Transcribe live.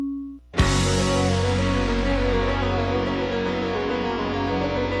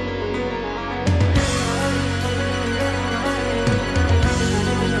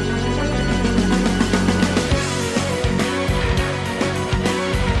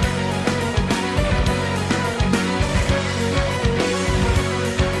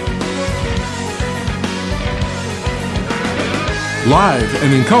Live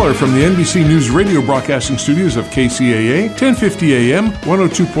and in color from the NBC News radio broadcasting studios of KCAA, 1050 AM,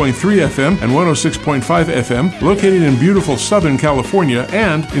 102.3 FM, and 106.5 FM, located in beautiful Southern California,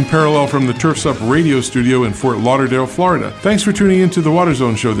 and in parallel from the Turfs Up radio studio in Fort Lauderdale, Florida. Thanks for tuning in to the Water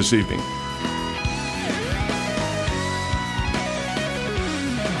Zone Show this evening.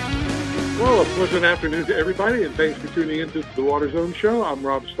 Well, a pleasant afternoon to everybody, and thanks for tuning in to the Water Zone Show. I'm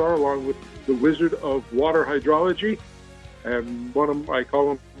Rob Starr, along with the Wizard of Water Hydrology, and I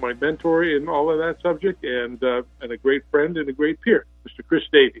call him my mentor in all of that subject, and a great friend and a great peer, Mr. Chris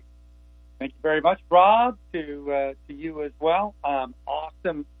Davey. Thank you very much, Rob. To you as well.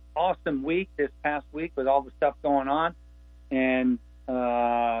 Awesome week this past week with all the stuff going on, and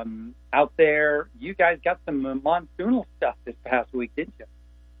out there, you guys got some monsoonal stuff this past week, didn't you?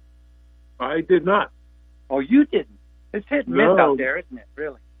 I did not. Oh, you didn't? It's hit and miss out there, isn't it?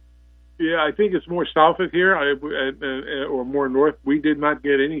 Really? Yeah, I think it's more south of here, or more north. We did not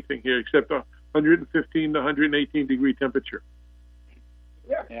get anything here except 115 to 118 degree temperature.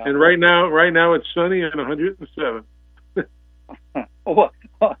 Yeah. And right now it's sunny and 107.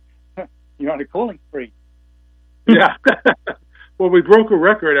 You're on a cooling spree. Yeah. Well, we broke a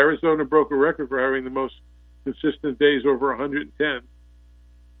record. Arizona broke a record for having the most consistent days over 110.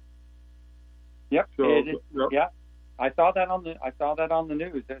 Yep. Yeah. I saw that on the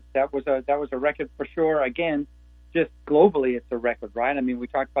news. That was a record for sure. Again, just globally, it's a record, right? I mean, we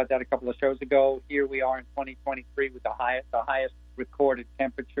talked about that a couple of shows ago. Here we are in 2023 with the highest recorded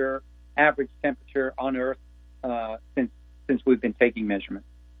average temperature on Earth since we've been taking measurements.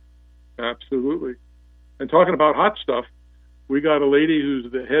 Absolutely. And talking about hot stuff, we got a lady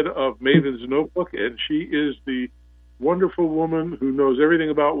who's the head of Maven's Notebook, and she is the wonderful woman who knows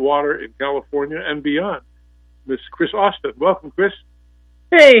everything about water in California and beyond. Miss Chris Austin. Welcome, Chris.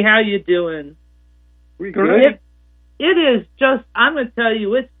 Hey, how you doing? We good. It is just, I'm going to tell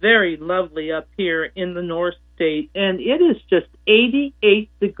you, it's very lovely up here in the North State, and it is just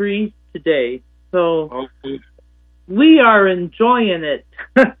 88 degrees today. So we are enjoying it.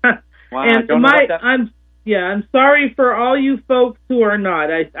 Wow, and I'm sorry for all you folks who are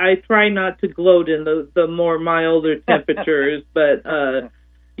not. I try not to gloat in the more milder temperatures, but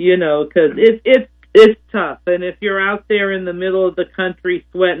because it's tough, and if you're out there in the middle of the country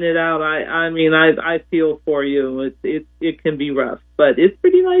sweating it out, I feel for you. It can be rough, but it's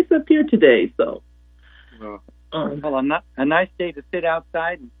pretty nice up here today. So, well, a nice day to sit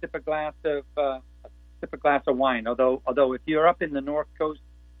outside and sip a glass of wine. Although if you're up in the North Coast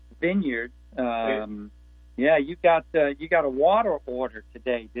vineyards, you got a water order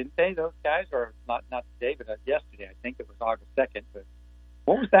today, didn't they? Those guys, or not today, but yesterday. I think it was August 2nd. But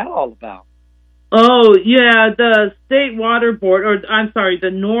what was that all about? Oh, yeah, the State Water Board, the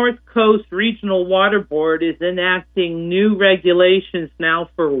North Coast Regional Water Board is enacting new regulations now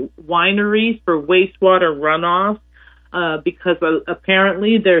for wineries for wastewater runoff because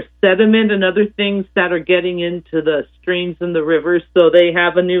apparently there's sediment and other things that are getting into the streams and the rivers, so they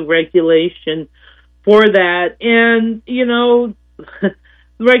have a new regulation for that. And,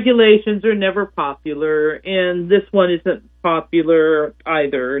 regulations are never popular, and this one isn't popular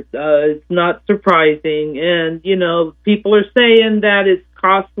either. It's not surprising, and people are saying that it's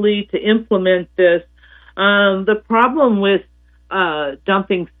costly to implement this. The problem with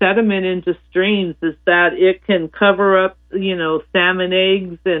dumping sediment into streams is that it can cover up salmon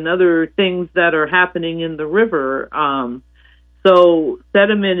eggs and other things that are happening in the river. So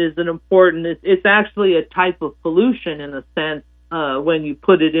sediment is it's actually a type of pollution in a sense. When you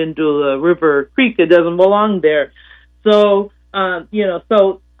put it into a river or creek, it doesn't belong there. So,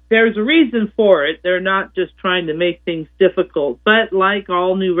 so there's a reason for it. They're not just trying to make things difficult. But like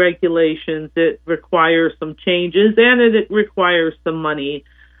all new regulations, it requires some changes and it requires some money.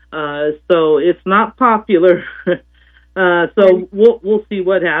 So it's not popular. So we'll see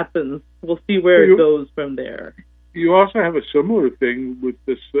what happens. We'll see where it goes from there. You also have a similar thing with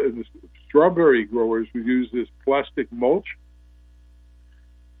this strawberry growers who use this plastic mulch.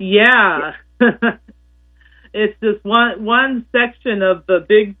 Yeah, it's just one section of the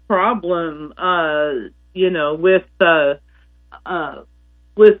big problem,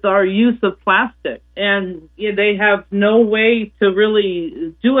 with our use of plastic, and they have no way to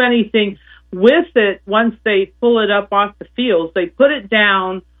really do anything with it once they pull it up off the fields. They put it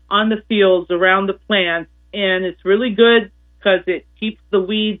down on the fields around the plants, and it's really good because it keeps the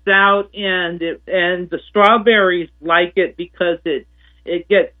weeds out, and the strawberries like it because they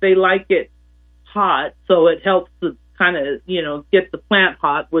like it hot, so it helps to kind of get the plant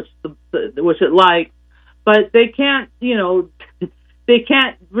hot, which it likes. But they can't they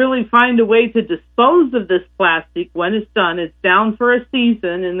can't really find a way to dispose of this plastic when it's done. It's down for a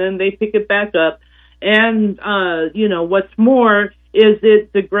season, and then they pick it back up. And, what's more is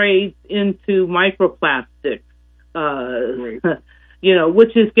it degrades into microplastics,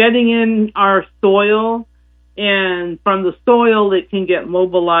 which is getting in our soil. And from the soil, it can get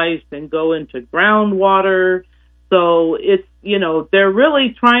mobilized and go into groundwater. So it's, they're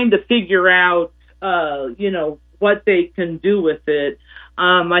really trying to figure out, what they can do with it.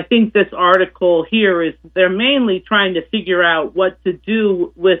 I think this article here is they're mainly trying to figure out what to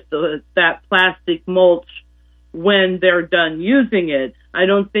do with that plastic mulch when they're done using it. I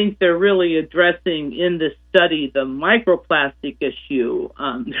don't think they're really addressing in this study the microplastic issue.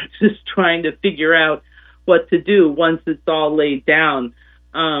 They're just trying to figure out what to do once it's all laid down.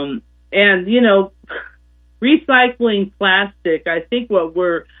 Recycling plastic, I think what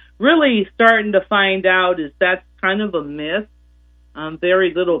we're really starting to find out is that's kind of a myth.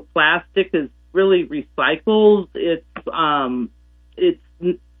 Very little plastic is really recycled. It's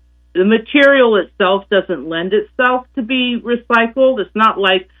the material itself doesn't lend itself to be recycled. It's not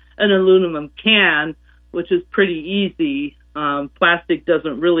like an aluminum can, which is pretty easy. Plastic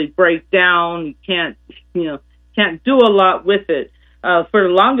doesn't really break down. You can't do a lot with it. For the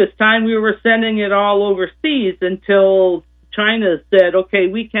longest time, we were sending it all overseas until China said, okay,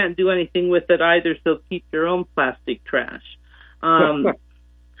 we can't do anything with it either, so keep your own plastic trash.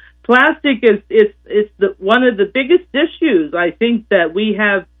 Plastic is one of the biggest issues I think that we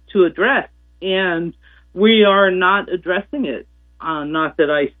have to address, and we are not addressing it, not that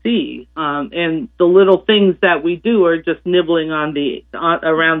I see. And the little things that we do are just nibbling on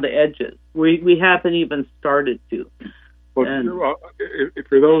around the edges. We haven't even started to. Well,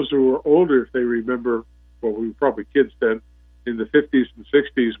 for those who are older, if they remember, well, we were probably kids then, in the 50s and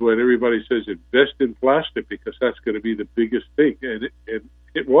 60s when everybody says invest in plastic because that's going to be the biggest thing. And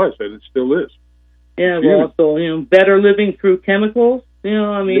it was, and it still is. Yeah, well, so, better living through chemicals,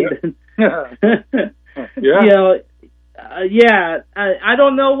 I mean. Yeah. I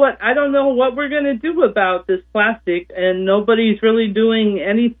don't know what we're going to do about this plastic, and nobody's really doing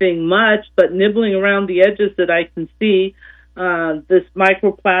anything much but nibbling around the edges that I can see. This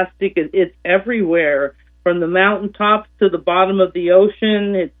microplastic, it's everywhere, from the mountaintops to the bottom of the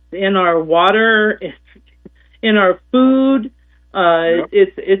ocean. It's in our water, it's in our food.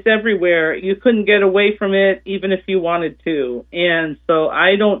 It's everywhere. You couldn't get away from it even if you wanted to. And so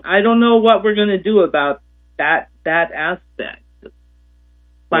I don't know what we're going to do about that aspect.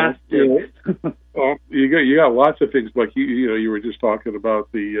 Plastic. Well, you got lots of things like you were just talking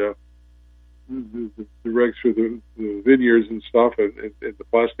about the regs for the vineyards and stuff and the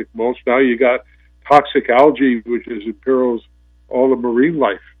plastic mulch. Now you got toxic algae, which imperils all the marine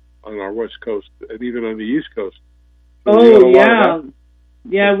life on our west coast and even on the east coast. So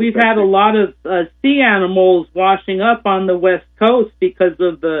we've had a lot of sea animals washing up on the west coast because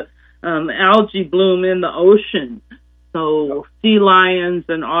of the algae bloom in the ocean. So sea lions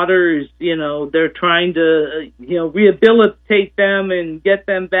and otters, they're trying to, rehabilitate them and get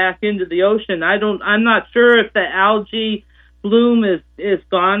them back into the ocean. I'm not sure if the algae bloom is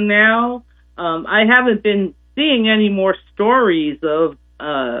gone now. I haven't been seeing any more stories of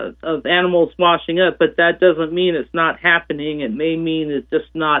animals washing up, but that doesn't mean it's not happening. It may mean it's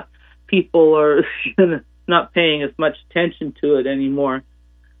just not, people are not paying as much attention to it anymore.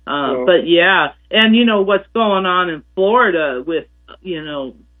 But yeah, and what's going on in Florida with,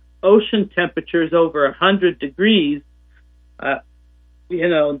 ocean temperatures over 100 degrees,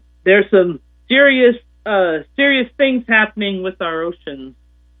 there's some serious things happening with our oceans.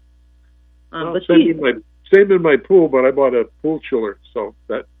 Same in my pool, but I bought a pool chiller, so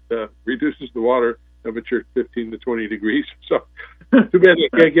that reduces the water temperature 15 to 20 degrees. So too bad I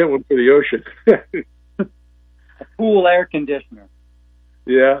can't get one for the ocean. A pool air conditioner.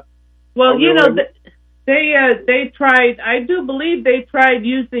 Yeah. Well, they tried. I do believe they tried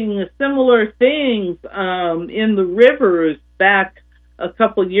using similar things in the rivers back a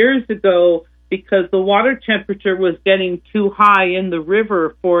couple years ago because the water temperature was getting too high in the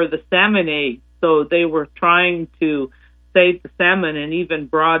river for the salmon eggs. So they were trying to save the salmon and even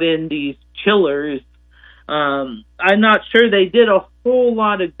brought in these chillers. I'm not sure they did a whole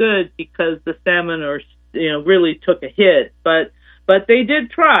lot of good because the salmon really took a hit, but they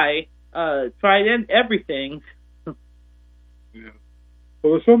did tried everything. Yeah.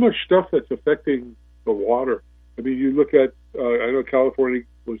 Well, there's so much stuff that's affecting the water. I mean, you look at, I know California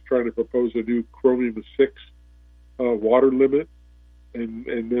was trying to propose a new chromium-6 water limit, and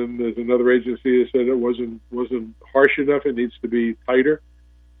then there's another agency that said it wasn't harsh enough. It needs to be tighter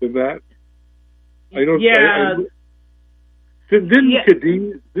than that. Didn't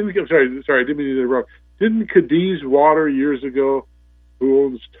Cadiz? I'm sorry, I didn't mean to interrupt. Didn't Cadiz Water years ago, who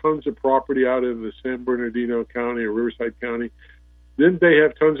owns tons of property out in the San Bernardino County or Riverside County, didn't they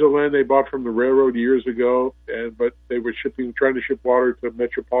have tons of land they bought from the railroad years ago? But they were trying to ship water to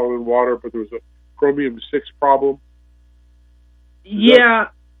Metropolitan Water, but there was a chromium-6 problem.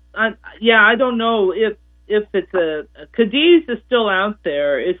 I don't know if it's Cadiz is still out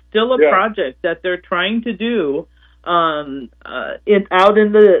there. It's still a project that they're trying to do. It's out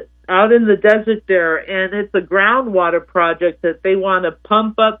in the desert there, and it's a groundwater project that they want to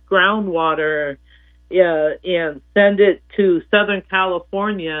pump up groundwater and send it to Southern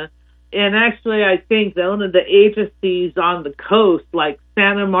California. And actually, I think that one of the agencies on the coast, like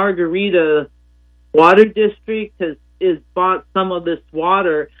Santa Margarita Water District, has bought some of this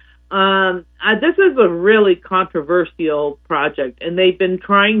water. This is a really controversial project, and they've been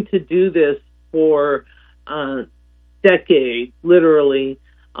trying to do this for decades, literally.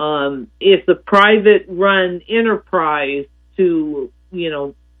 It's a private-run enterprise to,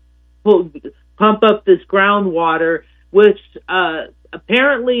 pump up this groundwater, which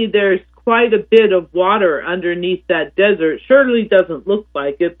apparently there's quite a bit of water underneath that desert. Surely doesn't look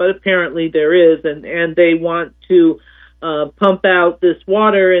like it, but apparently there is, and they want to pump out this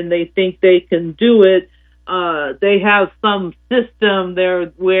water, and they think they can do it. They have some system there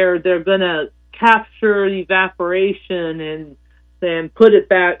where they're going to capture evaporation and put it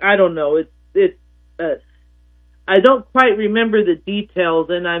back. I don't know. I don't quite remember the details,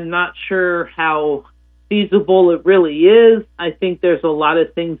 and I'm not sure how feasible it really is. I think there's a lot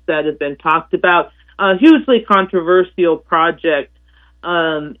of things that have been talked about. A hugely controversial project,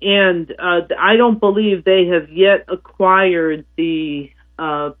 and I don't believe they have yet acquired the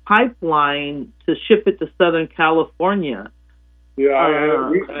pipeline to ship it to Southern California. Yeah,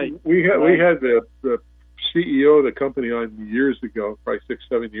 we had the CEO of the company on years ago, probably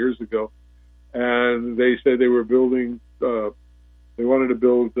 6-7 years ago, and they said they were building. They wanted to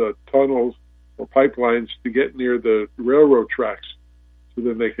build tunnels or pipelines to get near the railroad tracks, so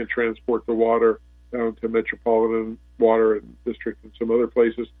then they can transport the water down to Metropolitan Water and District and some other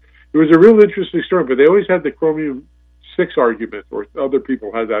places. It was a real interesting story, but they always had the chromium-6 argument, or other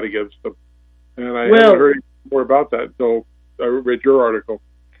people had that against them. And I haven't heard more about that until I read your article.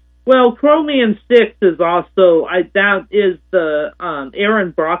 Well, chromium-6 is also, that is the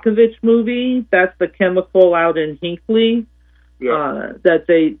Aaron Brockovich movie. That's the chemical out in Hinckley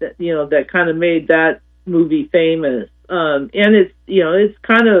that kind of made that movie famous. And it's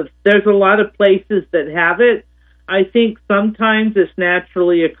kind of, there's a lot of places that have it. I think sometimes it's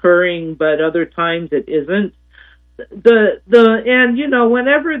naturally occurring, but other times it isn't. Whenever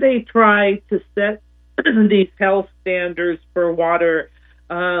they try to set these health standards for water,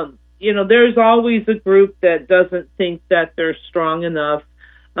 there's always a group that doesn't think that they're strong enough.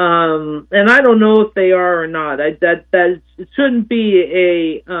 And I don't know if they are or not. That shouldn't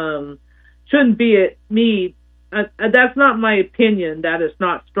be me. That's not my opinion that it's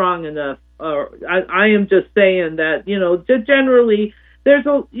not strong enough. I am just saying that, generally there's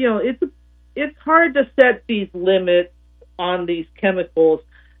it's hard to set these limits on these chemicals.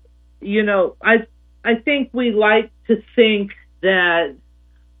 I think we like to think that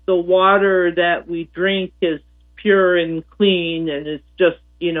the water that we drink is pure and clean and it's just,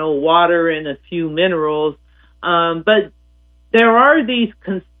 water and a few minerals. But there are these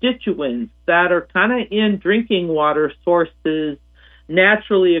constituents that are kind of in drinking water sources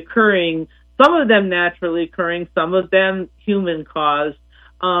naturally occurring, some of them naturally occurring, some of them human caused,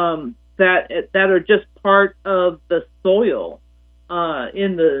 that are just part of the soil.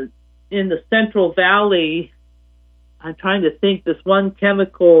 In the Central Valley, I'm trying to think, this one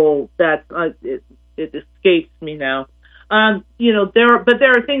chemical that it escapes me now. There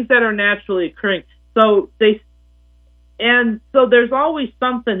are things that are naturally occurring. So there's always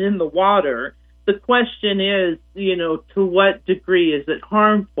something in the water. The question is, to what degree is it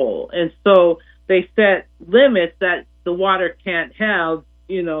harmful? And so they set limits that the water can't have,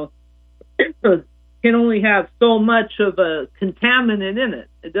 can only have so much of a contaminant in it.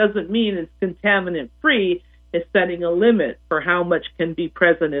 It doesn't mean it's contaminant free. It's setting a limit for how much can be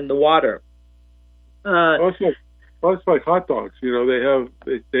present in the water. It's like hot dogs.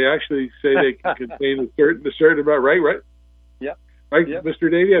 They actually say they can contain a certain amount, right? Yeah. Right, yep. Mr.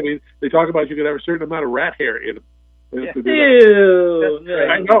 Davey? I mean, they talk about you can have a certain amount of rat hair in them. Ew.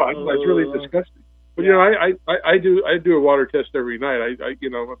 I know. It's really disgusting. But I do a water test every night.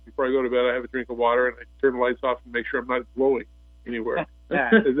 Before I go to bed, I have a drink of water and I turn the lights off and make sure I'm not glowing anywhere.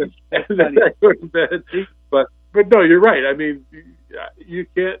 And then I go to bed. But no, you're right. I mean, you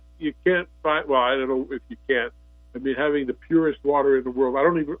can't find. Well, I don't know if you can't. I mean, having the purest water in the world.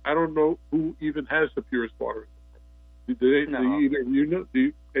 I don't know who even has the purest water. Do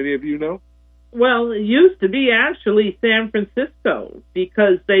any of you know? Well, it used to be actually San Francisco,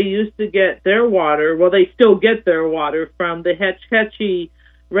 because they used to get their water, well, they still get their water from the Hetch Hetchy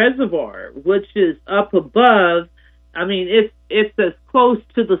Reservoir, which is up above. I mean, it's as close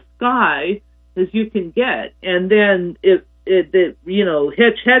to the sky as you can get. And then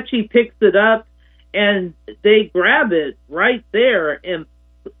Hetch Hetchy picks it up, and they grab it right there and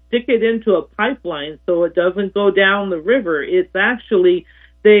stick it into a pipeline so it doesn't go down the river. It's actually,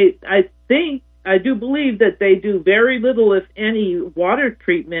 I do believe that they do very little, if any, water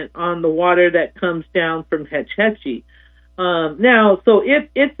treatment on the water that comes down from Hetch Hetchy. Now, so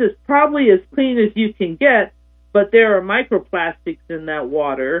it's probably as clean as you can get, but there are microplastics in that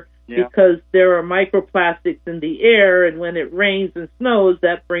water, because there are microplastics in the air, and when it rains and snows,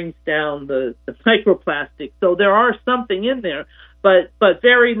 that brings down the microplastics. So there are something in there, but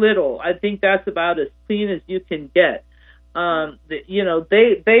very little. I think that's about as clean as you can get.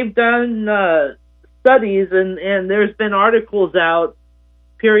 They've done studies, and there's been articles out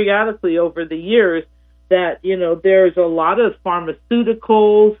periodically over the years that, there's a lot of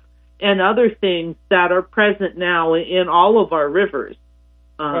pharmaceuticals and other things that are present now in all of our rivers.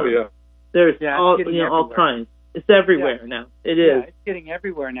 There's all kinds. It's everywhere now. It is. It's getting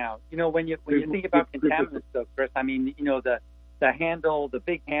everywhere now. When you think about contaminants, though, Chris, I mean, the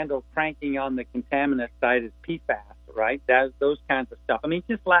big handle cranking on the contaminant side is PFAS, right? Those kinds of stuff. I mean,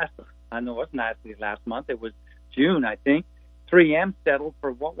 just last month, it was June, I think, 3M settled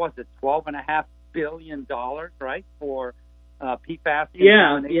for, what was it, $12.5 billion, right, for PFAS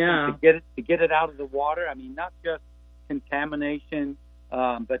contamination to get it out of the water. I mean, not just contamination,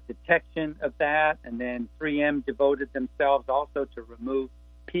 but detection of that. And then 3M devoted themselves also to remove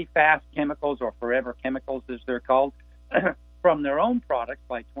PFAS chemicals, or forever chemicals as they're called, from their own products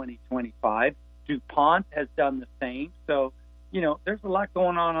by 2025. DuPont has done the same. So, there's a lot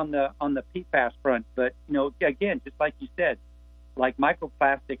going on the PFAS front. But, again, just like you said, like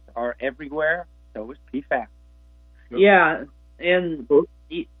microplastics are everywhere, so is PFAS. Yeah, and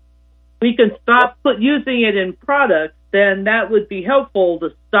we can stop using it in products, then that would be helpful to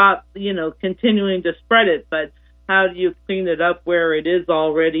stop, continuing to spread it. But how do you clean it up where it is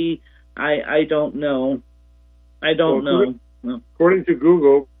already? I don't know. I don't know. According to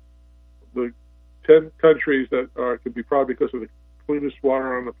Google, the 10 countries that could be proud because of the cleanest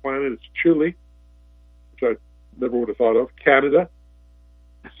water on the planet is Chile, which I never would have thought of. Canada,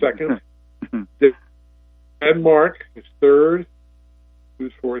 second. Denmark is third.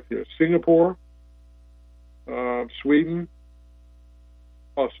 Who's fourth here? Singapore, Sweden,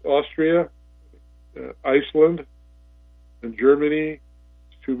 Austria, Iceland, and Germany.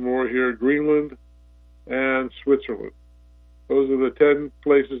 Two more here: Greenland and Switzerland. Those are the 10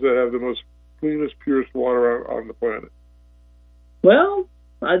 places that have the most cleanest, purest water on the planet. Well,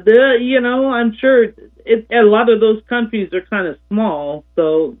 I'm sure a lot of those countries are kind of small,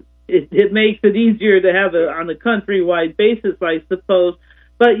 so it makes it easier to have it on a countrywide basis, I suppose.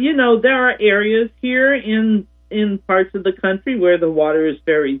 But, there are areas here in parts of the country where the water is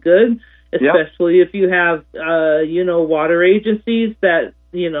very good, especially if you have, water agencies that,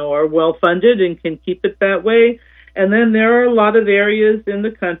 are well-funded and can keep it that way. And then there are a lot of areas in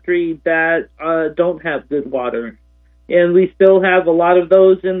the country that don't have good water. And we still have a lot of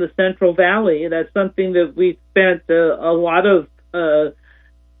those in the Central Valley. That's something that we've spent a lot of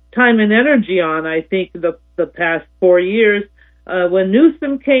time and energy on, I think, the past 4 years. When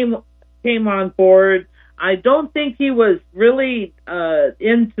Newsom came on board, I don't think he was really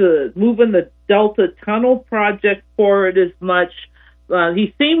into moving the Delta Tunnel project forward as much.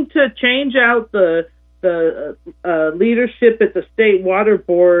 He seemed to change out the leadership at the State Water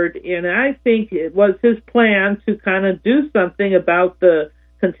Board, and I think it was his plan to kind of do something about the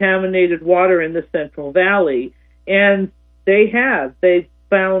contaminated water in the Central Valley. And they have. They've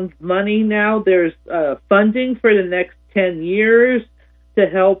found money now. There's funding for the next 10 years to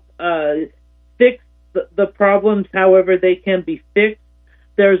help fix the problems however they can be fixed.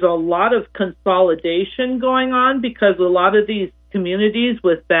 There's a lot of consolidation going on because a lot of these communities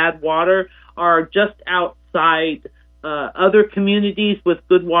with bad water are just outside other communities with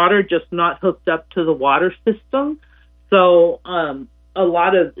good water, just not hooked up to the water system. So and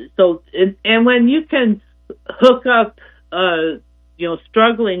when you can hook up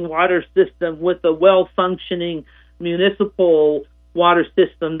struggling water system with a well-functioning municipal water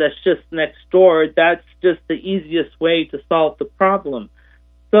system that's just next door, that's just the easiest way to solve the problem.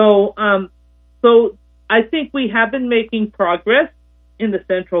 So I think we have been making progress, in the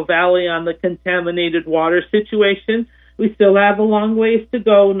Central Valley on the contaminated water situation. We still have a long ways to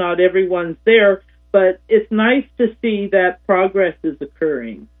go. Not everyone's there, but it's nice to see that progress is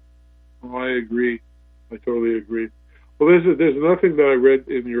occurring. Oh, I agree. I totally agree. Well, there's another thing that I read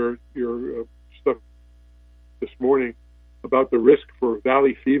in your stuff this morning about the risk for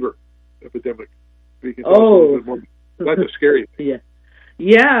valley fever epidemic. You can tell us a little bit more. That's a scary thing.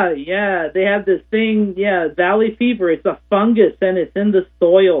 Yeah. They have this thing, valley fever. It's a fungus, and it's in the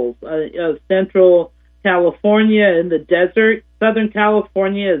soils of Central California, in the desert, Southern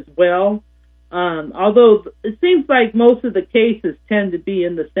California as well. Although it seems like most of the cases tend to be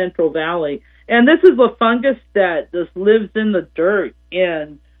in the Central Valley. And this is a fungus that just lives in the dirt,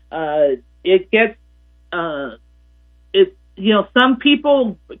 and it gets, some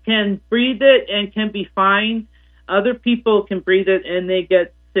people can breathe it and can be fine. Other people can breathe it and they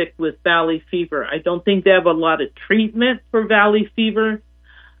get sick with valley fever. I don't think they have a lot of treatment for valley fever.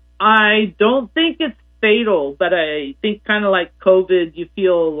 I don't think it's fatal, but I think kind of like COVID, you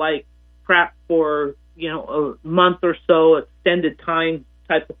feel like crap for, a month or so, extended time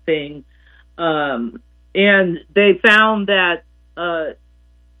type of thing. And they found that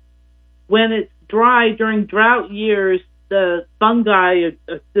when it's dry during drought years, the fungi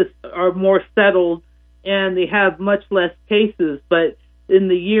are more settled and they have much less cases. But in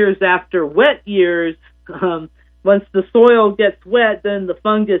the years after wet years, once the soil gets wet, then the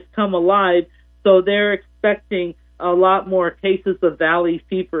fungus come alive. So they're expecting a lot more cases of valley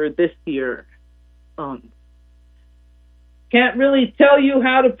fever this year. Can't really tell you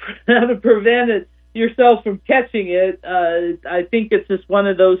how to prevent it yourself from catching it. I think it's just one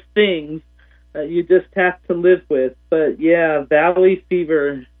of those things that you just have to live with. But yeah, valley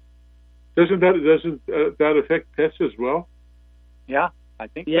fever. Doesn't that affect pets as well? Yeah, I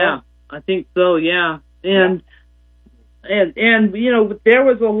think so. Yeah, I think so. Yeah, and there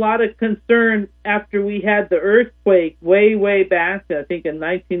was a lot of concern after we had the earthquake way back, I think in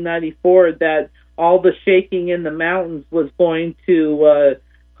 1994, that all the shaking in the mountains was going to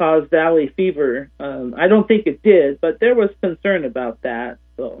cause valley fever. I don't think it did, but there was concern about that.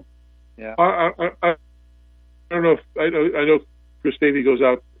 So, yeah. I don't know. I know Chris Davey goes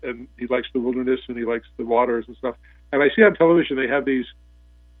out and he likes the wilderness and he likes the waters and stuff. And I see on television they have these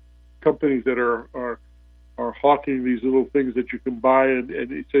companies that are hawking these little things that you can buy, and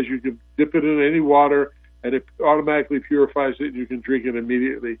it says you can dip it in any water and it automatically purifies it and you can drink it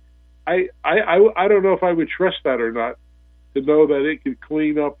immediately. I don't know if I would trust that or not, to know that it could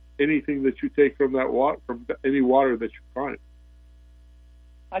clean up anything that you take from that from any water that you find.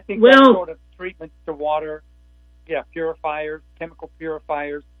 I think that sort of treatments to water, purifiers, chemical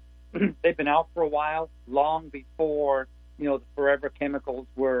purifiers, they've been out for a while, long before the forever chemicals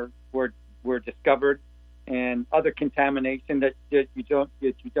were discovered, and other contamination that you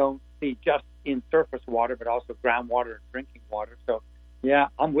don't see just in surface water, but also groundwater and drinking water. So, yeah,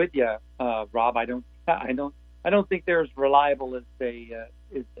 I'm with you, Rob. I don't think they're as reliable as they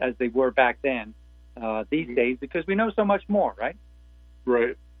were back then these days, because we know so much more, right?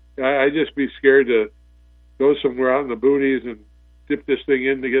 Right. I'd just be scared to go somewhere out in the boonies and dip this thing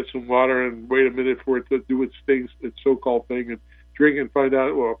in to get some water and wait a minute for it to do its so-called thing, and drink and find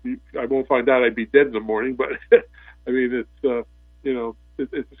out. Well, I won't find out. I'd be dead in the morning. But I mean, it's kind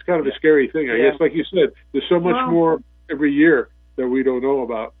of a scary thing. I guess, like you said, there's so much more every year that we don't know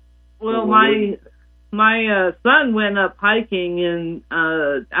about. Well, my son went up hiking in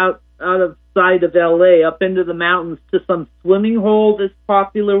outside of LA, up into the mountains, to some swimming hole that's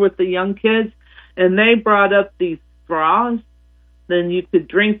popular with the young kids, and they brought up these straws. Then you could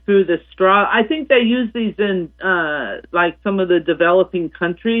drink through the straw. I think they use these in like some of the developing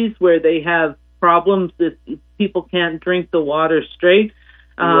countries where they have problems that people can't drink the water straight.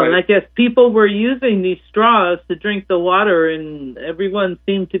 Right. I guess people were using these straws to drink the water, and everyone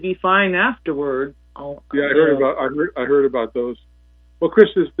seemed to be fine afterward. Yeah, I heard about those. Well, Chris,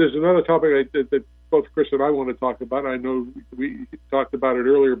 there's another topic that both Chris and I want to talk about. I know we talked about it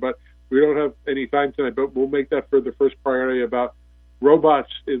earlier, but we don't have any time tonight. But we'll make that for the first priority, about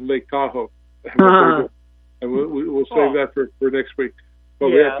robots in Lake Tahoe. And we'll save that for next week. But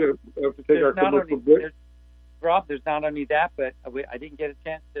we have to take our commercial break. Rob, there's not only that, but I didn't get a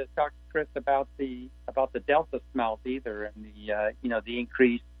chance to talk to Chris about the Delta smelt either, and the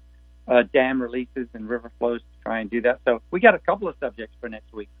increased dam releases and river flows to try and do that. So we got a couple of subjects for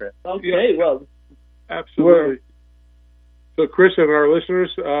next week, Chris. Okay, well, absolutely. So, Chris and our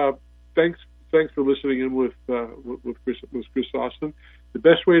listeners, thanks for listening in with Chris Austin. The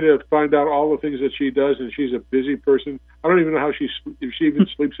best way to find out all the things that she does, and she's a busy person. I don't even know if she even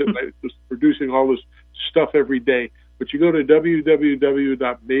sleeps at night, just producing all this stuff every day. But you go to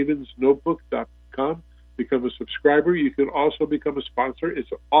www.mavensnotebook.com, become a subscriber. You can also become a sponsor.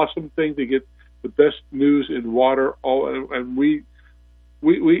 It's an awesome thing to get the best news in water. And we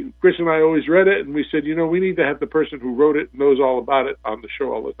Chris and I always read it, and we said, we need to have the person who wrote it, knows all about it, on the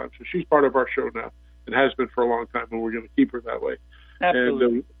show all the time. So she's part of our show now and has been for a long time, and we're going to keep her that way.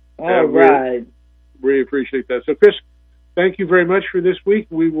 Absolutely. And, all right. We appreciate that. So, Chris, thank you very much for this week.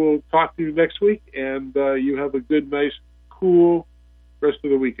 We will talk to you next week, and you have a good, nice, cool rest of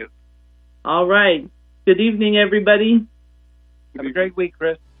the weekend. All right. Good evening, everybody. Have a great week,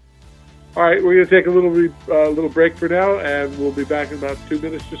 Chris. All right, we're going to take a little break for now, and we'll be back in about 2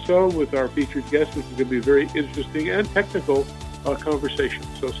 minutes or so with our featured guest, which is going to be a very interesting and technical conversation.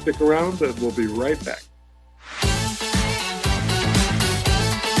 So stick around, and we'll be right back.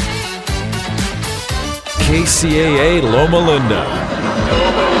 KCAA Loma Linda.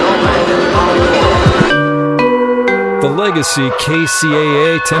 The Legacy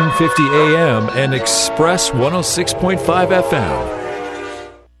KCAA 1050 AM and Express 106.5 FM.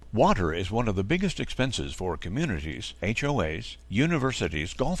 Water is one of the biggest expenses for communities, HOAs,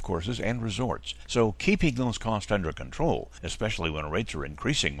 universities, golf courses, and resorts. So keeping those costs under control, especially when rates are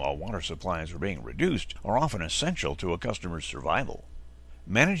increasing while water supplies are being reduced, are often essential to a customer's survival.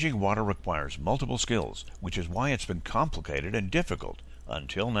 Managing water requires multiple skills, which is why it's been complicated and difficult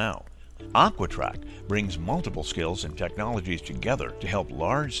until now. Aquatrack brings multiple skills and technologies together to help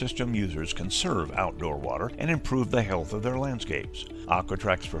large system users conserve outdoor water and improve the health of their landscapes.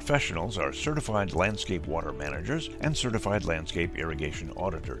 Aquatrack's professionals are certified landscape water managers and certified landscape irrigation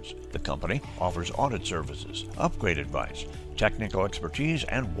auditors. The company offers audit services, upgrade advice, technical expertise,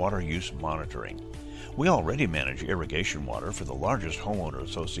 and water use monitoring. We already manage irrigation water for the largest homeowner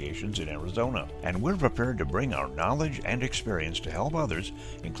associations in Arizona, and we're prepared to bring our knowledge and experience to help others,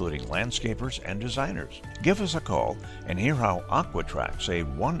 including landscapers and designers. Give us a call and hear how Aquatrack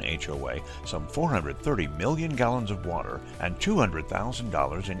saved one HOA some 430 million gallons of water and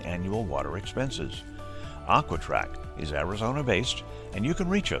 $200,000 in annual water expenses. Aquatrack is Arizona-based, and you can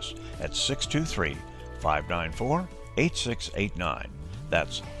reach us at 623-594-8689.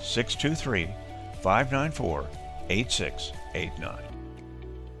 That's 623-594-8689.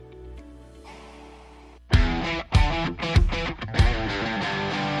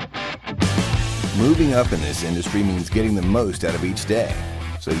 Moving up in this industry means getting the most out of each day,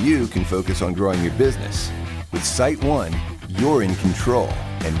 so you can focus on growing your business. With Site One, you're in control,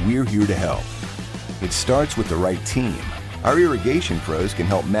 and we're here to help. It starts with the right team. Our irrigation pros can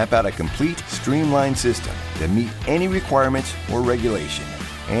help map out a complete, streamlined system that meet any requirements or regulation.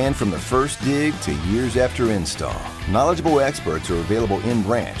 And from the first dig to years after install, knowledgeable experts are available in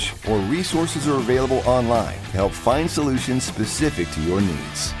branch, or resources are available online to help find solutions specific to your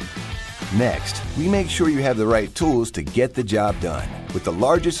needs. Next, we make sure you have the right tools to get the job done with the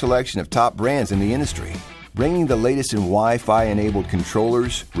largest selection of top brands in the industry, bringing the latest in Wi-Fi enabled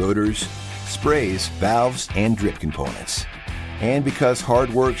controllers, rotors, sprays, valves, and drip components. And because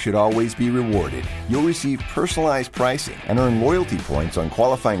hard work should always be rewarded, you'll receive personalized pricing and earn loyalty points on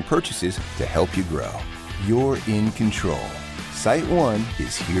qualifying purchases to help you grow. You're in control. Site One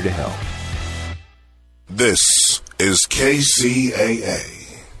is here to help. This is KCAA.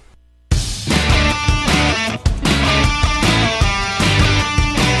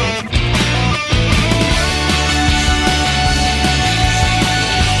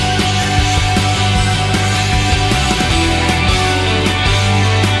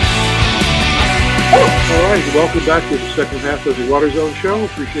 All right, welcome back to the second half of the Water Zone Show.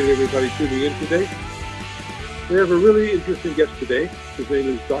 Appreciate everybody tuning in today. We have a really interesting guest today. His name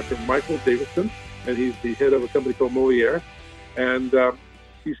is Dr. Michael Davidson, and he's the head of a company called Moleaer. And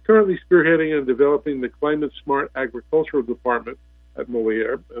he's currently spearheading and developing the climate-smart agricultural department at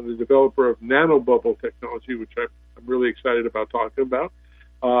Moleaer, and the developer of nanobubble technology, which I'm really excited about talking about,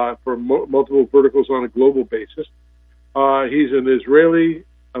 for multiple verticals on a global basis. He's an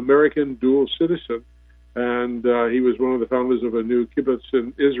Israeli-American dual citizen, and he was one of the founders of a new kibbutz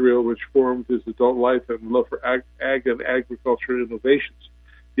in Israel, which formed his adult life and love for ag and agriculture innovations.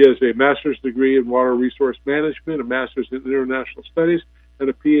 He has a master's degree in water resource management, a master's in international studies, and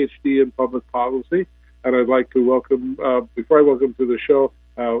a PhD in public policy. And I'd like to welcome, before I welcome to the show,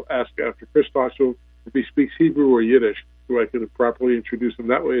 I'll ask after Chris talks to him if he speaks Hebrew or Yiddish, so I can properly introduce him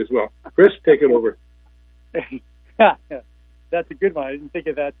that way as well. Chris, take it over. That's a good one. I didn't think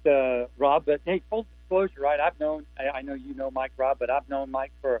of that, Rob. But hey, full disclosure, right? I know you know Mike, Rob, but I've known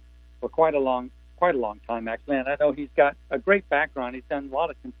Mike for quite a long time actually, and I know he's got a great background. He's done a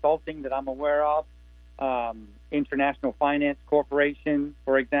lot of consulting that I'm aware of. International Finance Corporation,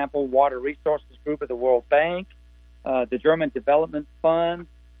 for example, Water Resources Group of the World Bank, the German Development Fund,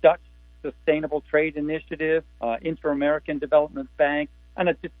 Dutch Sustainable Trade Initiative, Inter-American Development Bank, and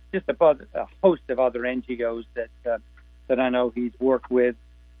just a host of other NGOs that I know he's worked with,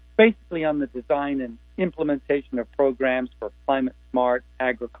 basically on the design and implementation of programs for climate-smart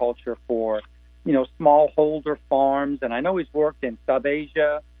agriculture for, smallholder farms. And I know he's worked in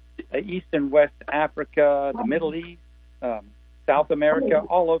Sub-Asia, East and West Africa, the Middle East, South America,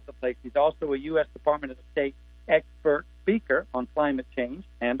 all over the place. He's also a U.S. Department of State expert speaker on climate change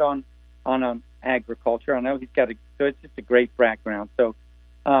and on agriculture. I know he's got so it's just a great background. So,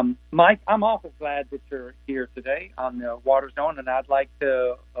 Mike, I'm awful glad that you're here today on the Water Zone, and I'd like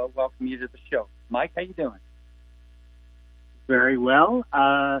to welcome you to the show. Mike, how you doing? Very well.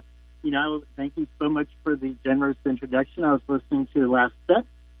 Thank you so much for the generous introduction. I was listening to your last set.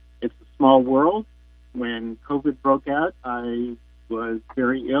 It's a small world. When COVID broke out, I was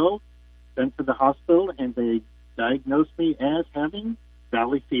very ill, sent to the hospital, and they diagnosed me as having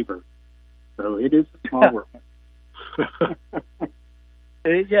valley fever. So it is a small world.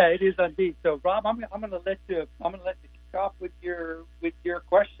 Yeah, it is indeed. So, Rob, I'm going to let you kick off with your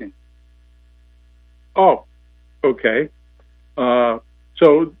question. Oh, okay.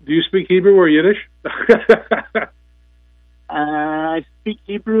 So, do you speak Hebrew or Yiddish? I speak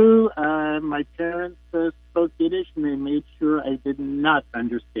Hebrew. My parents spoke Yiddish, and they made sure I did not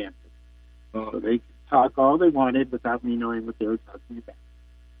understand it. So they could talk all they wanted without me knowing what they were talking about.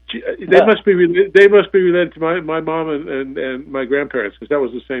 They must be related to my mom and my grandparents, because that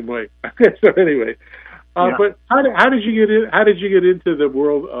was the same way. So anyway, but how did you get in? How did you get into the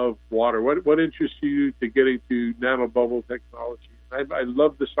world of water? What interests you to getting to nanobubble technology? I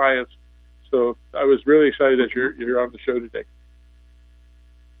love the science, so I was really excited that you're on the show today.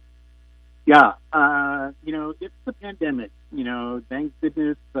 Yeah, it's the pandemic. Thank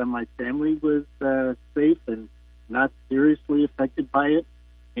goodness my family was safe and not seriously affected by it.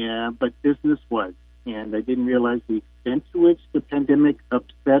 But business was, and I didn't realize the extent to which the pandemic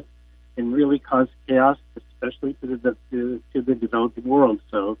upset and really caused chaos, especially to the developing world.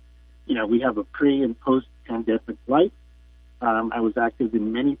 So, we have a pre- and post-pandemic life. I was active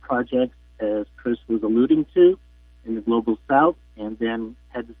in many projects, as Chris was alluding to, in the global south, and then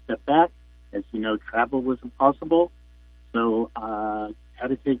had to step back. As you know, travel was impossible, so had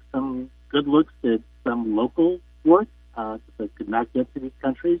to take some good looks at some local work, because I could not get to these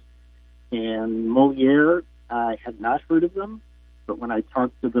countries. And Moleaer, I had not heard of them, but when I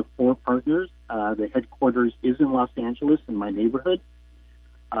talked to the 4 partners, the headquarters is in Los Angeles, in my neighborhood.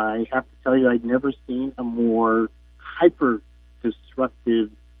 I have to tell you, I'd never seen a more hyper-disruptive,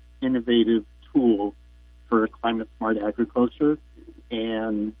 innovative tool for climate-smart agriculture.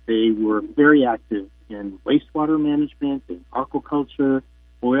 And they were very active in wastewater management, in aquaculture,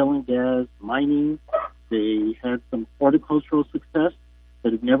 oil and gas, mining. They had some horticultural success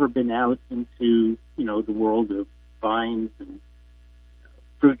that had never been out into, the world of vines and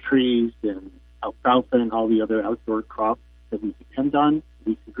fruit trees and alfalfa and all the other outdoor crops that we depend on,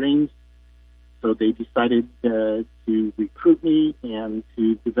 leafy greens. So they decided to recruit me and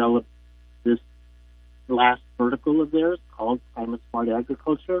to develop this last vertical of theirs called Climate Smart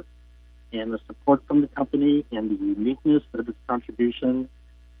Agriculture. And the support from the company and the uniqueness of its contribution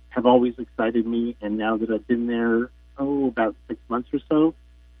have always excited me. And now that I've been there, about 6 months or so,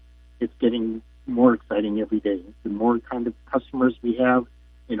 it's getting more exciting every day. The more kind of customers we have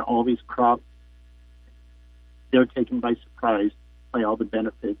in all these crops, they're taken by surprise by all the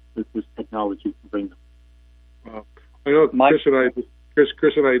benefits that this technology can bring them. Wow. I know Chris and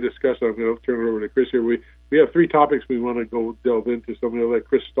I discussed, I'm going to turn it over to Chris here. We have 3 topics we want to go delve into, so I'm going to let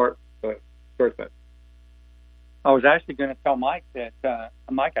Chris start that. I was actually going to tell Mike that,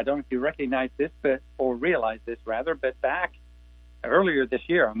 Mike, I don't know if you recognize this, or realize this rather, but back earlier this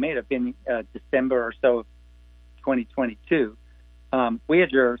year, it may have been December or so of 2022, we had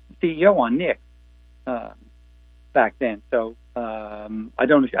your CEO on, Nick, back then. So I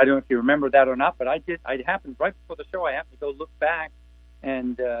don't know if you remember that or not, but I did. It happened right before the show. I happened to go look back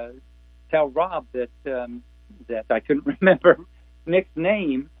and tell Rob that I couldn't remember Nick's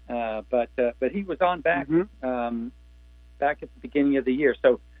name, but he was on back back at the beginning of the year.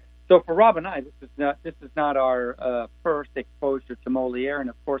 So for Rob and I, this is not our first exposure to Moleaer, and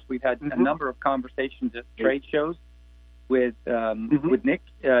of course we've had a number of conversations at trade shows with Nick,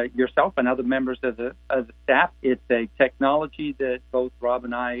 yourself, and other members of the staff. It's a technology that both Rob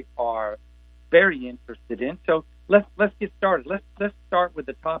and I are very interested in. So let's get started. Let's start with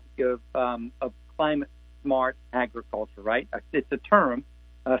the topic of climate smart agriculture. Right? It's a term,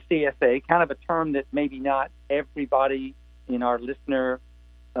 CSA, kind of a term that maybe not everybody in our listener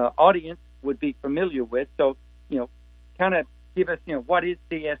audience would be familiar with. So kind of give us, what is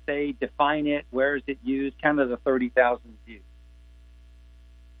CSA, define it, where is it used, kind of the 30,000 views.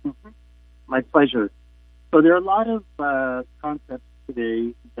 Mm-hmm. My pleasure. So there are a lot of concepts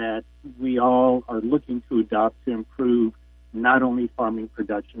today that we all are looking to adopt to improve not only farming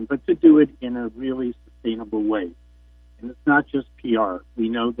production, but to do it in a really sustainable way. And it's not just PR. We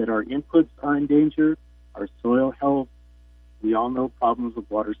know that our inputs are in danger, our soil health. We all know problems of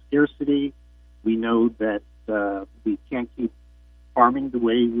water scarcity. We know that we can't keep farming the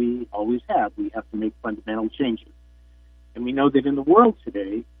way we always have. We have to make fundamental changes. And we know that in the world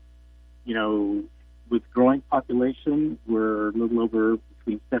today, with growing population, we're a little over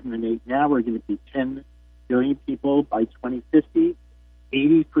between 7 and 8 now. We're going to be 10 billion people by 2050.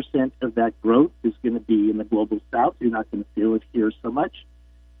 80% of that growth is going to be in the global south. You're not going to feel it here so much.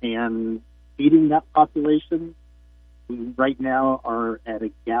 And feeding that population, we right now are at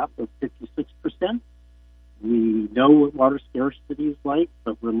a gap of 56%. We know what water scarcity is like,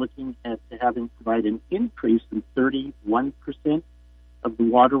 but we're looking at having provide an increase in 31% of the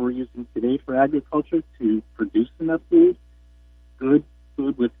water we're using today for agriculture to produce enough food, good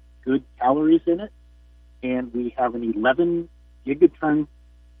food with good calories in it. And we have an 11 gigaton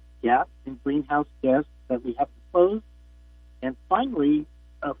gap in greenhouse gas that we have to close. And finally,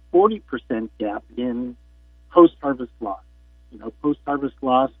 a 40% gap in post-harvest loss. Post-harvest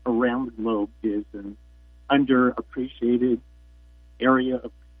loss around the globe is an underappreciated area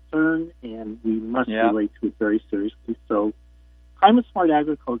of concern, and we must relate to it very seriously. So climate-smart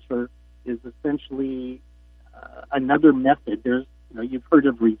agriculture is essentially another method. There's, you've heard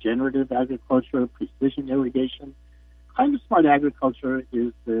of regenerative agriculture, precision irrigation. Climate-smart agriculture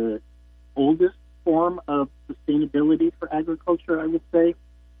is the oldest form of sustainability for agriculture, I would say.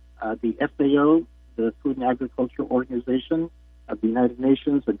 The FAO, the Food and Agriculture Organization of the United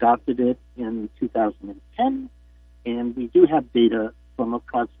Nations, adopted it in 2010, and we do have data from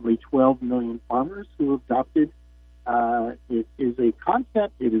approximately 12 million farmers who adopted. It is a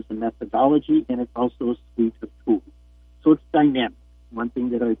concept, it is a methodology, and it's also a suite of tools. So it's dynamic. One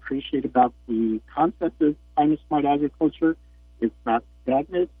thing that I appreciate about the concept of climate-smart agriculture, it's not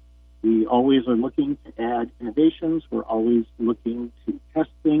stagnant. We always are looking to add innovations. We're always looking to test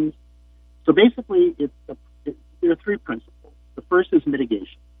things. So basically, there are three principles. The first is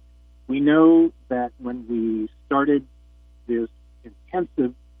mitigation. We know that when we started this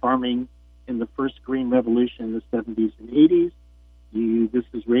intensive farming in the first green revolution in the 70s and 80s, this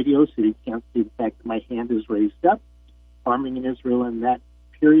is radio, so you can't see the fact that my hand is raised up. Farming in Israel in that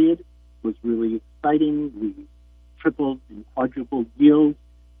period was really exciting. We tripled and quadrupled yields.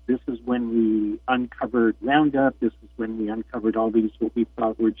 This is when we uncovered Roundup. This is when we uncovered all these what we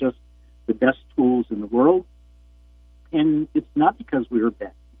thought were just the best tools in the world. And it's not because we were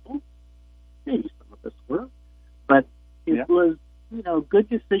bad people. Maybe some of us were. But it was, good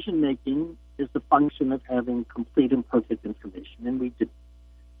decision-making is the function of having complete and perfect information, and we did.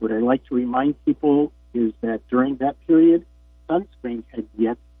 What I like to remind people is that during that period, sunscreen had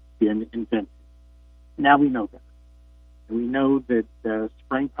yet been invented. Now we know that. And we know that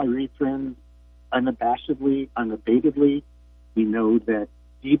spraying pyrethrin unabashedly, unabatedly. We know that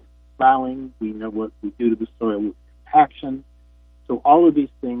deep plowing, we know what we do to the soil with compaction. So all of these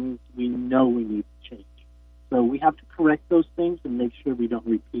things we know we need to change. So we have to correct those things and make sure we don't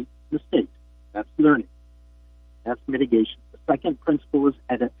repeat mistakes. That's learning. That's mitigation. The second principle is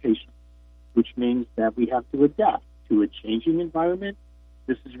adaptation, which means that we have to adapt to a changing environment.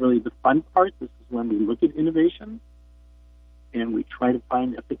 This is really the fun part. This is when we look at innovation and we try to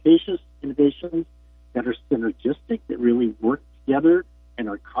find efficacious innovations that are synergistic, that really work together and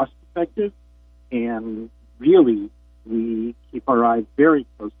are cost effective. And really, we keep our eye very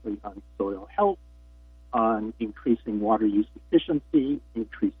closely on soil health, on increasing water use efficiency,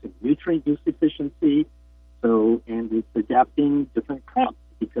 increasing nutrient use efficiency. And it's adapting different crops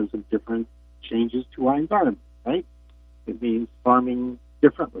because of different changes to our environment, right? It means farming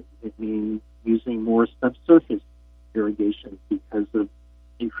differently. It means using more subsurface irrigation because of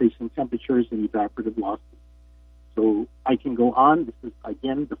increasing temperatures and evaporative losses. So I can go on. This is,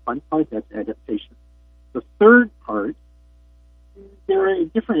 again, the fun part. That's adaptation. The third part, there are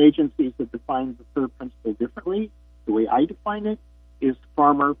different agencies that define the third principle differently. The way I define it is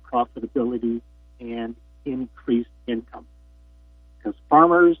farmer profitability and increased income. Because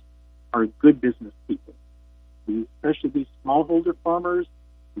farmers are good business people. Especially these smallholder farmers,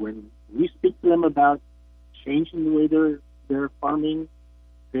 when we speak to them about changing the way they're farming,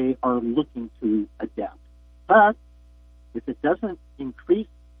 they are looking to adapt. But if it doesn't increase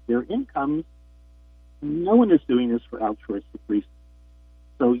their incomes, no one is doing this for altruistic reasons.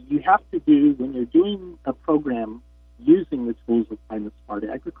 So you have to do, when you're doing a program using the tools of climate smart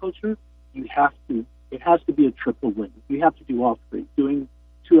agriculture, it has to be a triple win. You have to do all three. Doing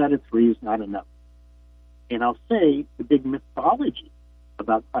 2 out of 3 is not enough. And I'll say the big mythology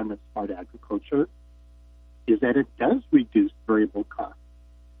about climate smart agriculture is that it does reduce variable costs.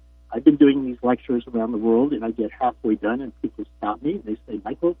 I've been doing these lectures around the world, and I get halfway done, and people stop me, and they say,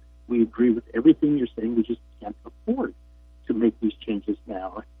 Michael, we agree with everything you're saying, we just can't afford to make these changes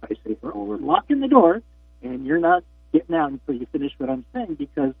now. I say, well, we're locking the door, and you're not getting out until you finish what I'm saying,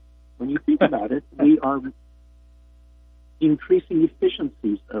 because when you think about it, we are increasing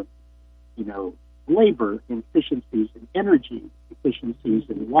efficiencies of, labor, efficiencies in energy, efficiencies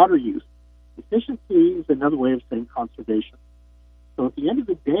in water use. Efficiency is another way of saying conservation. So at the end of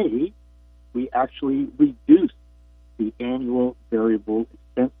the day, we actually reduce the annual variable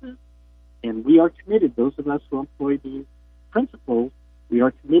expenses, and we are committed, those of us who employ these principles, we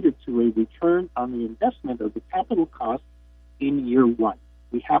are committed to a return on the investment of the capital cost in year one.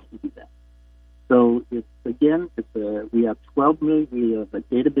 We have to do that. So we have 12 million. We have a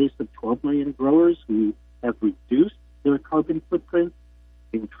database of 12 million growers who have reduced their carbon footprint,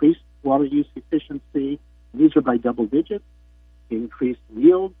 increased water use efficiency. These are by double digits, increased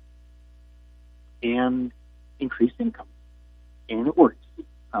yield, and increased income, and it works.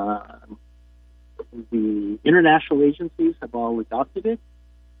 The international agencies have all adopted it,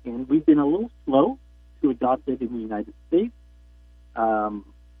 and we've been a little slow to adopt it in the United States.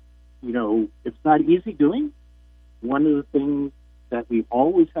 It's not easy doing. One of the things that we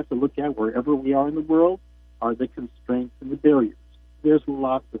always have to look at wherever we are in the world are the constraints and the barriers. There's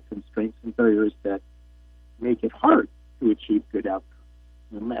lots of constraints and barriers that make it hard to achieve good outcomes.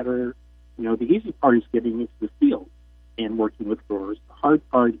 No matter, the easy part is getting into the field and working with growers. The hard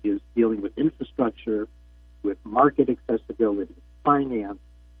part is dealing with infrastructure, with market accessibility, finance,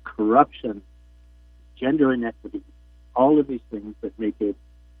 corruption, gender inequity, all of these things that make it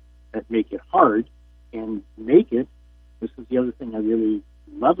hard and this is the other thing I really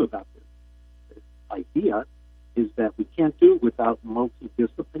love about this idea, is that we can't do it without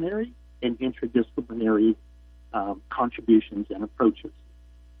multidisciplinary and interdisciplinary contributions and approaches.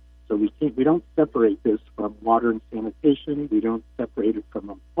 So we don't separate this from water and sanitation. We don't separate it from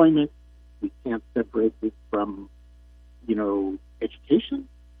employment. We can't separate it from, education,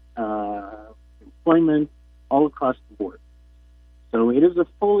 employment, all across the board. So it is a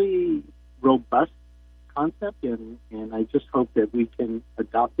fully robust concept, and I just hope that we can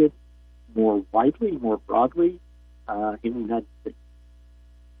adopt it more widely, more broadly in the United States.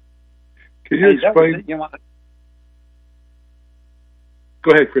 Can you explain?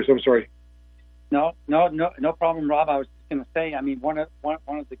 Go ahead, Chris. I'm sorry. No problem, Rob. I was just going to say, one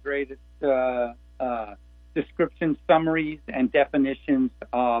of the greatest descriptions, summaries, and definitions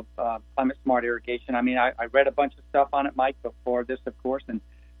of climate smart irrigation. I read a bunch of stuff on it, Mike, before this, of course, and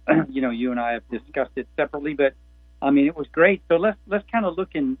you and I have discussed it separately. But it was great. So let's kind of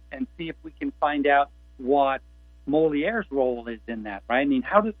look and see if we can find out what Moleaer's role is in that, right?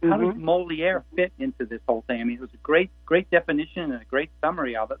 How does Moleaer fit into this whole thing? It was a great definition and a great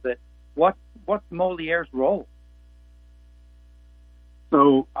summary of it. But what's Moleaer's role?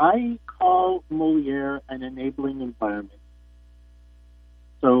 So I call Moleaer an enabling environment.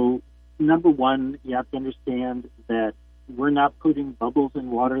 So number one, you have to understand that we're not putting bubbles in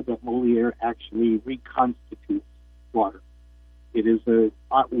water, that Moleaer actually reconstitutes water. It is a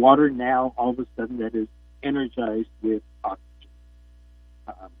water now all of a sudden that is energized with oxygen.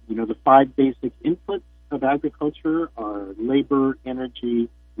 The 5 basic inputs of agriculture are labor, energy,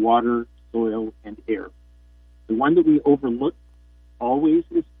 water, soil, and air. The one that we overlook always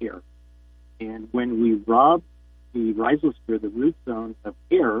is air. And when we rob the rhizosphere, the root zone, of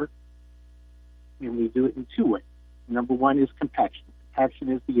air, and we do it in 2 ways. Number one is compaction. Compaction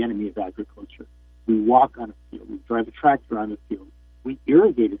is the enemy of agriculture. We walk on a field. We drive a tractor on a field. We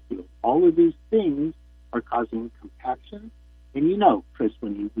irrigate a field. All of these things are causing compaction. And Chris,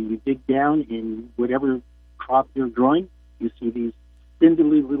 when you dig down in whatever crop you're growing, you see these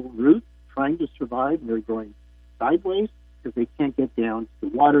spindly little roots trying to survive, and they're growing sideways because they can't get down to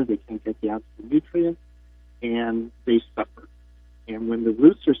the water, they can't get down to the nutrients, and they suffer. And when the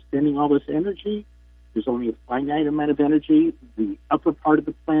roots are spending all this energy, there's only a finite amount of energy. The upper part of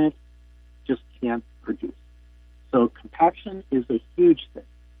the plant just can't produce. So compaction is a huge thing,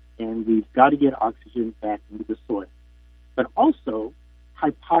 and we've got to get oxygen back into the soil. But also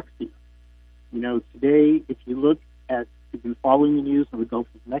hypoxia. Today, if you've been following the news in the Gulf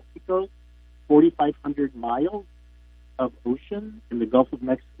of Mexico, 4,500 miles of ocean in the Gulf of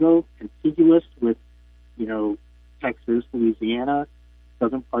Mexico, contiguous with, Texas, Louisiana,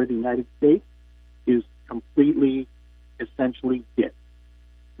 southern part of the United States, is completely, essentially dead.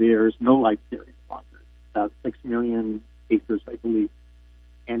 There's no life there any longer. About 6 million acres, I believe.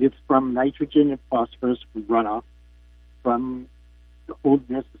 And it's from nitrogen and phosphorus runoff from the old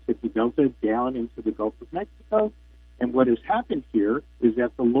Mississippi Delta down into the Gulf of Mexico. And what has happened here is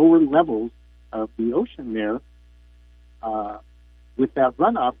at the lower levels of the ocean there, with that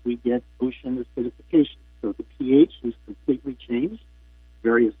runoff, we get ocean acidification. So the pH is completely changed,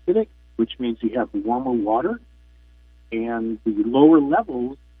 very acidic, which means you have warmer water, and the lower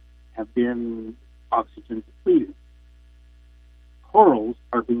levels have been oxygen depleted. Corals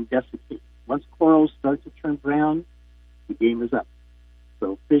are being desiccated. Once corals start to turn brown, the game is up.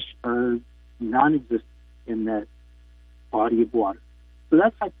 So fish are non-existent in that body of water. So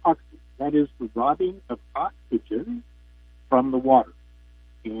that's hypoxia. That is the robbing of oxygen from the water.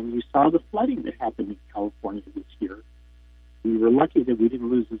 And you saw the flooding that happened in California this year. We were lucky that we didn't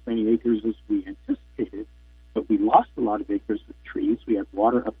lose as many acres as we anticipated, but we lost a lot of acres of trees. We had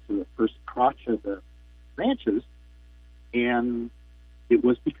water up to the first crotch of the branches, and it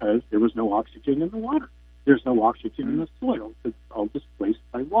was because there was no oxygen in the water. There's no oxygen in the soil. It's all displaced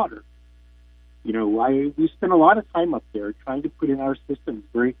by water. You know, we spent a lot of time up there trying to put in our systems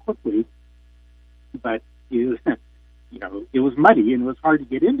very quickly, but it was muddy and it was hard to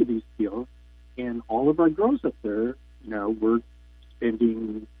get into these fields. And all of our grows up there, were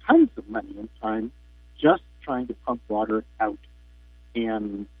spending tons of money and time just trying to pump water out.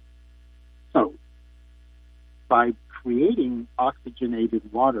 And so, by creating oxygenated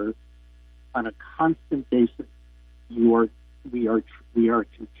water on a constant basis, we are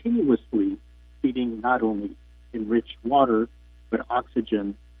continuously feeding not only enriched water, but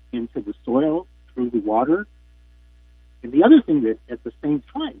oxygen into the soil through the water. And the other thing that at the same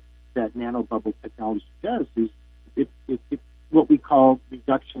time that nanobubble technology does is it's what we call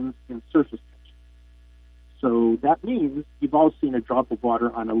reductions in surface tension. So that means you've all seen a drop of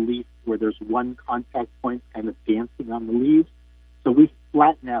water on a leaf where there's one contact point kind of dancing on the leaves. So we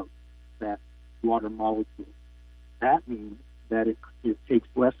flatten out that water molecule. That means that it takes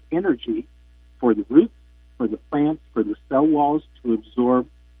less energy for the roots, for the plants, for the cell walls to absorb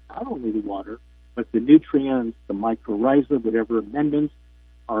not only the water, but the nutrients, the mycorrhiza, whatever amendments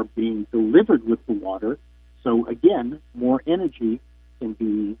are being delivered with the water. So again, more energy can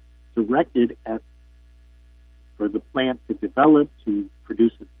be directed for the plant to develop, to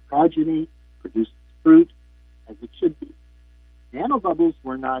produce its progeny, produce its fruit, as it should be. Nanobubbles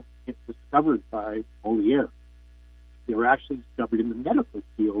were not discovered by Moleaer. They were actually discovered in the medical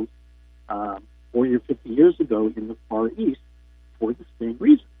field 40 or 50 years ago in the Far East for the same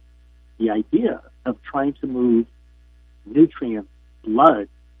reason. The idea of trying to move nutrients, blood,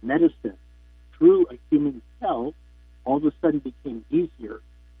 medicine through a human cell all of a sudden became easier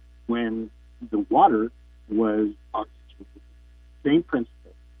when the water was oxygenated. Same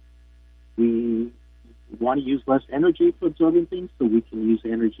principle. We want to use less energy for absorbing things so we can use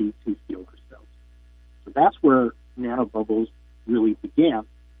energy to heal ourselves. So that's where nanobubbles really began.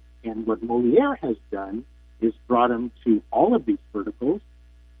 And what Moleaer has done is brought them to all of these verticals,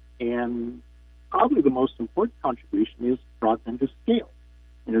 and probably the most important contribution is brought them to scale.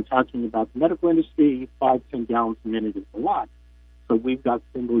 And they're talking about the medical industry, 5-10 gallons a minute is a lot. So we've got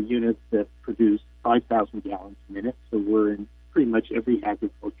single units that produce 5,000 gallons a minute, so we're in pretty much every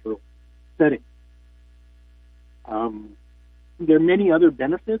agricultural setting. There are many other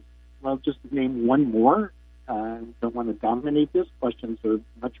benefits. I'll just name one more. Don't want to dominate this. Questions are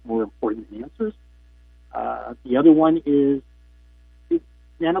much more important than answers. The other one is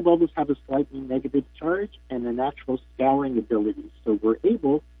nanobubbles have a slightly negative charge and a natural scouring ability. So we're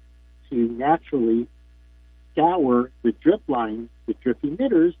able to naturally scour the drip lines, the drip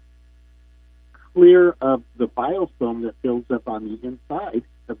emitters, clear of the biofilm that builds up on the inside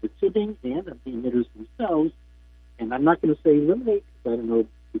of the tubing and of the emitters themselves. And I'm not going to say eliminate, because I don't know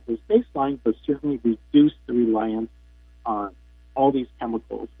people's baseline, but certainly reduce the reliance on all these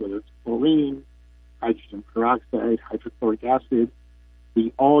chemicals, whether it's chlorine, hydrogen peroxide, hydrochloric acid.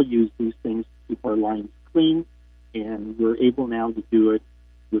 We all use these things to keep our lines clean, and we're able now to do it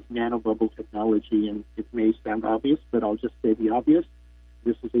with nanobubble technology. And it may sound obvious, but I'll just say the obvious.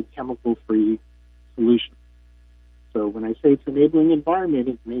 This is a chemical-free solution. So when I say it's enabling environment,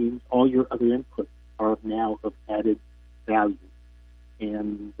 it means all your other inputs are now of added value.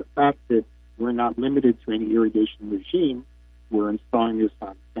 And the fact that we're not limited to any irrigation regime, we're installing this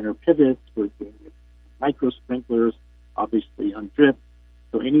on center pivots, we're doing it micro sprinklers, obviously on drip.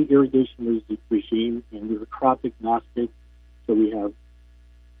 So any irrigation regime, and we're crop agnostic, so we have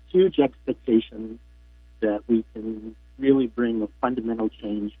huge expectations that we can really bring a fundamental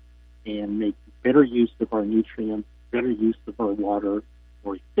change and make better use of our nutrients, better use of our water,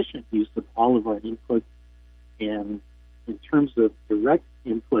 more efficient use of all of our inputs. And in terms of direct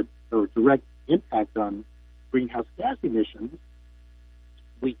input or direct impact on greenhouse gas emissions,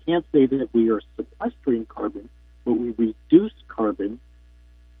 we can't say that we are sequestering carbon, but we reduce carbon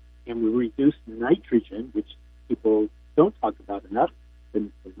and we reduce nitrogen, which people don't talk about enough, the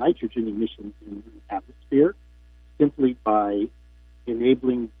nitrogen emissions in the atmosphere, simply by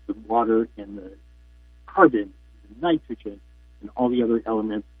enabling the water and the carbon, the nitrogen, and all the other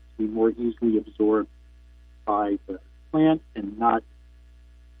elements to be more easily absorbed by the plant and not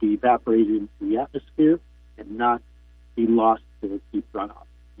be evaporated into the atmosphere and not be lost to the deep runoff,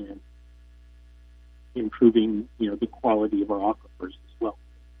 and improving, the quality of our aquifers as well.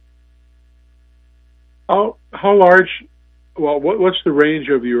 How large? Well, what's the range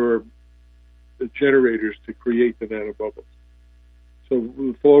of the generators to create the nanobubbles? So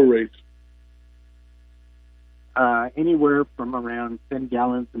the flow rates. Anywhere from around 10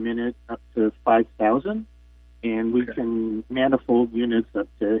 gallons a minute up to 5,000, and we can manifold units up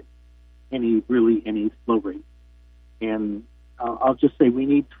to any flow rate. And I'll just say we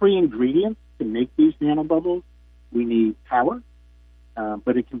need 3 ingredients to make these nanobubbles. We need power,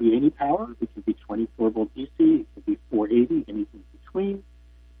 but it can be any power. It can be 24 volt DC, it can be 480, anything between.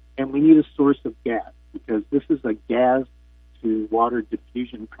 And we need a source of gas, because this is a gas to water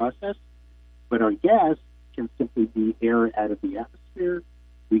diffusion process, but our gas can simply be air out of the atmosphere.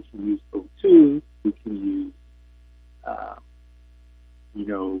 We can use O2, we can use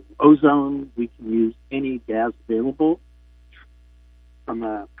ozone, we can use any gas available. From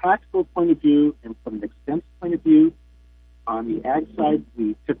a practical point of view and from an expense point of view, on the ag side,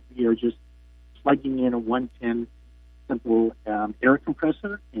 we typically are just plugging in a 110 simple air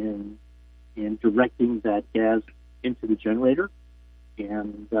compressor and directing that gas into the generator,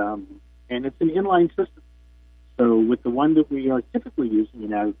 and it's an inline system. So with the one that we are typically using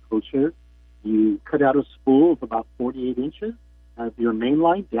in agriculture, you cut out a spool of about 48 inches of your main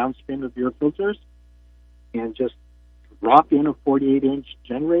line downstream of your filters, and just drop in a 48-inch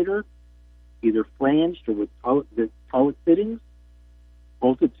generator, either flanged or with collet fittings,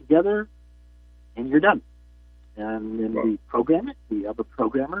 bolt it together, and you're done. And then we program it. We have a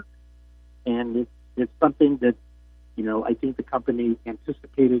programmer, and it's something that, I think the company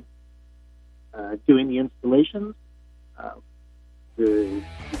anticipated doing the installations. The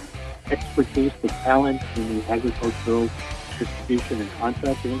expertise, the talent in the agricultural distribution and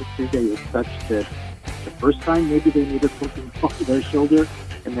contracting industry there is such that the first time maybe they needed something over their shoulder,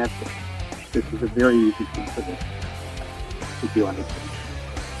 and that's it. This is a very easy thing for them to do on its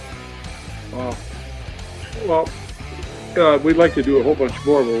own. We'd like to do a whole bunch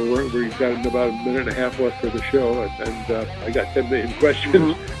more, but we've got about a minute and a half left for the show, and I got 10 million questions.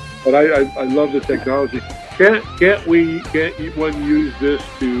 Mm-hmm. But I love the technology. Can't one use this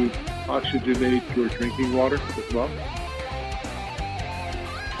to oxygenate your drinking water as well?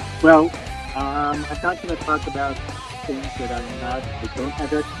 Well, I'm not going to talk about things that I don't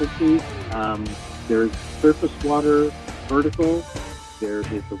have expertise. There's surface water vertical. There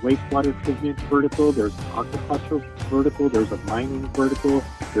is a wastewater treatment vertical. There's an aquaculture vertical. There's a mining vertical.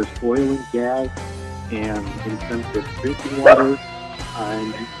 There's oil and gas. And in terms of drinking water,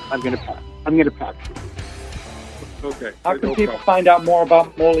 I'm going to pass. Okay. How can people find out more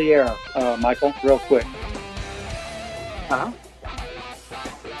about Moleaer, Michael, real quick? Uh-huh.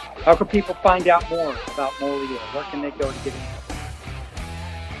 How can people find out more about Moleaer? Where can they go to get in?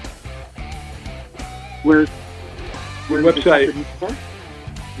 Where's website?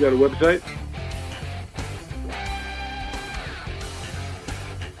 You got a website?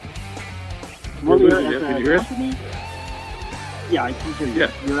 Moleaer can you hear us? Yeah, I can hear you.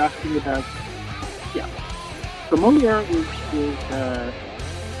 Yeah. You're asking about... Yeah. So Moleaer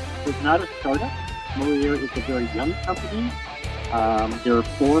is not a startup. Moleaer is a very young company. There are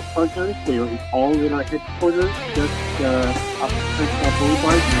 4 partners. They are all in our headquarters, just off the Crenshaw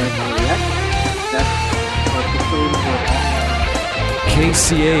Boulevard near LAX. That's our facility.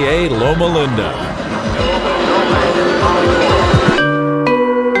 KCAA Loma Linda.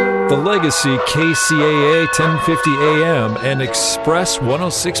 The Legacy KCAA 1050 AM and Express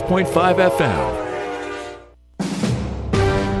 106.5 FM.